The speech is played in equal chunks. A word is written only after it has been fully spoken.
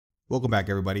Welcome back,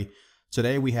 everybody.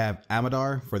 Today we have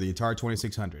Amidar for the Atari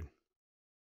 2600.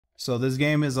 So this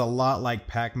game is a lot like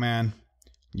Pac-Man.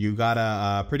 You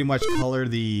gotta pretty much color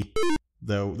the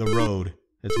road.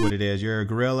 That's what it is. You're a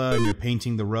gorilla and you're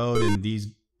painting the road, and these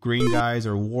green guys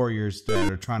are warriors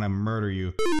that are trying to murder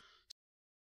you.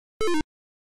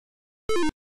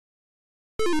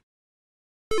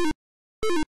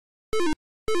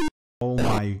 Oh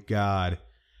my god.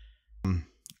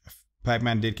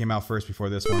 Pac-Man did came out first before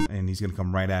this one, and he's gonna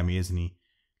come right at me, isn't he?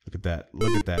 Look at that.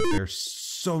 Look at that. They're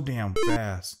so damn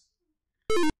fast.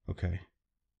 Okay.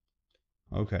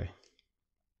 Okay.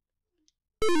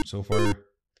 So far,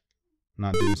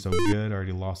 not doing so good.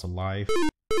 Already lost a life.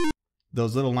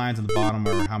 Those little lines at the bottom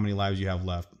are how many lives you have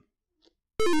left.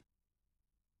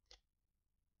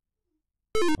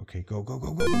 Okay, go, go,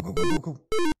 go, go, go, go, go, go, go.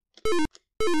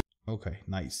 Okay,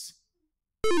 nice.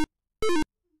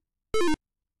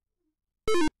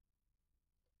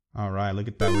 All right, look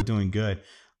at that. We're doing good.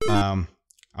 I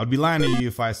would be lying to you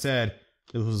if I said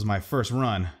this was my first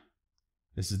run.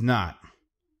 This is not.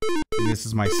 This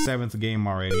is my 7th game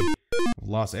already. I've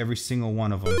lost every single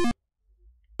one of them.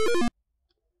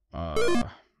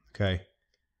 Okay.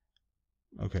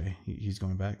 Okay, he's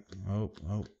going back.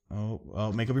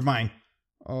 Oh, make up your mind.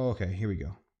 Oh, okay, here we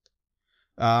go.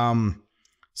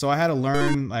 So I had to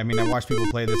learn. I mean, I watched people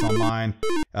play this online.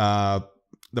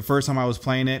 The first time I was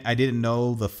playing it, I didn't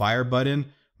know the fire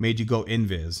button made you go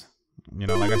invis. You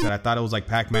know, like I said, I thought it was like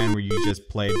Pac-Man where you just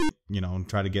played, you know, and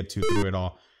try to get through it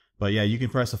all. But yeah, you can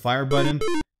press the fire button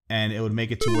and it would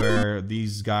make it to where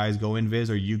these guys go invis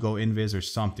or you go invis or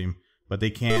something, but they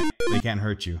can't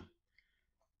hurt you.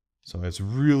 So it's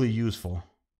really useful.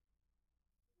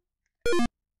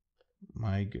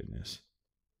 My goodness.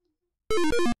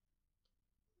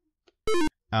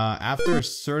 After a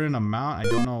certain amount, I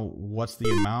don't know what's the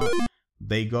amount,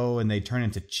 they go and they turn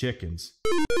into chickens.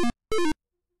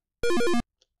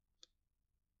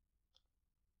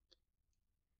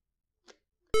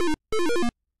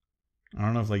 I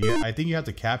don't know if like, I think you have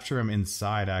to capture them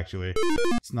inside actually.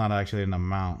 It's not actually an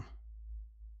amount.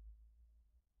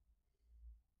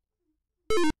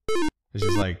 It's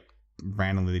just like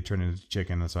randomly they turn into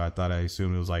chicken, so I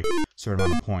assumed it was like a certain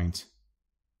amount of points.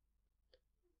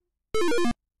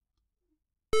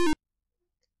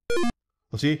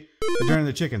 Well, see, they turned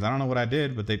into chickens. I don't know what I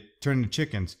did, but they turned into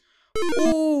chickens.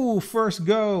 Ooh, first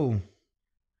go.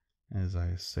 As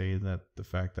I say that, the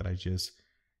fact that I just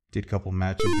did a couple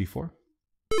matches before.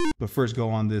 But first go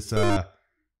on this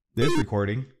this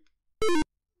recording.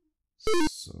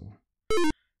 So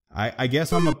I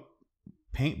guess I'm a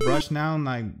paintbrush now, and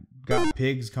I got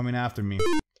pigs coming after me.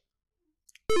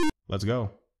 Let's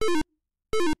go.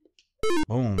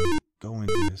 Boom. Go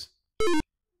into this.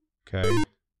 Okay.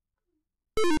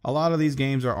 A lot of these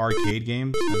games are arcade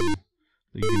games, as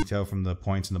you can tell from the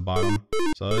points in the bottom.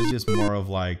 So it's just more of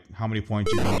like how many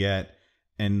points you can get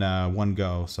in one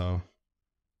go. So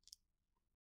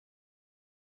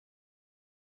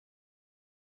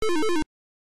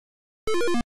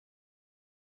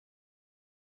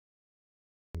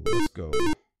let's go.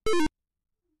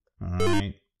 All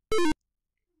right.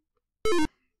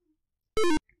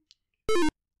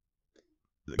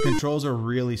 The controls are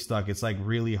really stuck. It's like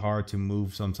really hard to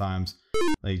move sometimes.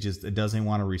 Like just, it doesn't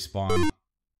want to respawn.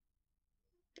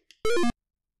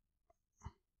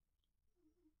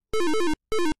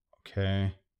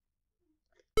 Okay.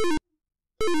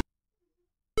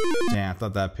 Damn, I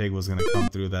thought that pig was gonna come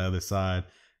through the other side.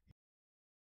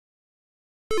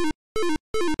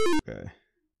 Okay.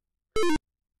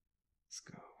 Let's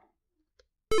go.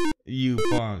 You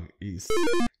punk. You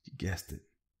guessed it.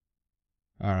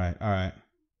 Alright, alright.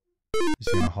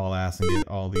 Just gonna haul ass and get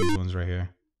all these ones right here.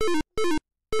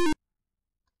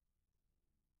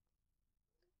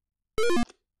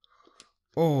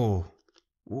 Oh.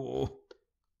 Whoa.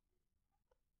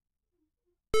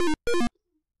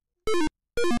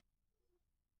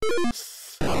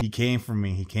 He came for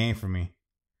me. He came for me.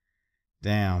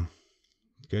 Damn.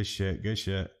 Good shit. Good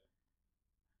shit.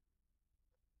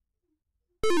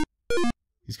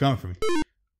 He's coming for me.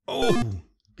 Oh.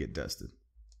 Get dusted.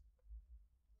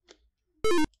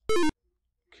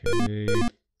 Okay.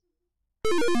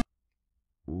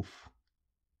 Oof.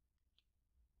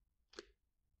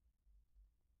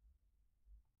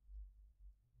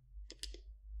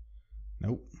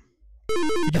 Nope. Are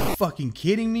you fucking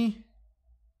kidding me?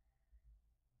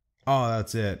 Oh,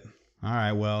 that's it. All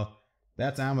right, well,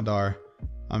 that's Amidar.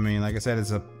 I mean, like I said,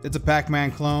 it's a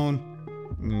Pac-Man clone.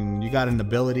 I mean, you got an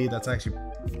ability that's actually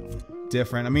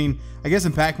different. I mean, I guess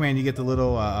in Pac-Man you get the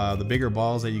little, the bigger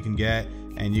balls that you can get,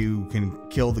 and you can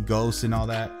kill the ghosts and all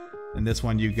that. And this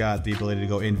one, you got the ability to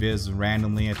go invis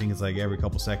randomly. I think it's like every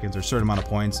couple seconds or a certain amount of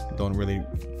points. Don't really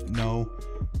know.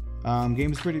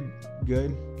 Game is pretty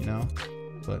good, you know.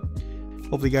 But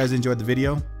hopefully you guys enjoyed the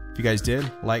video. If you guys did,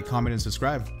 like, comment, and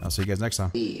subscribe. I'll see you guys next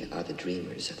time. We are the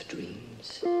dreamers of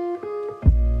dreams.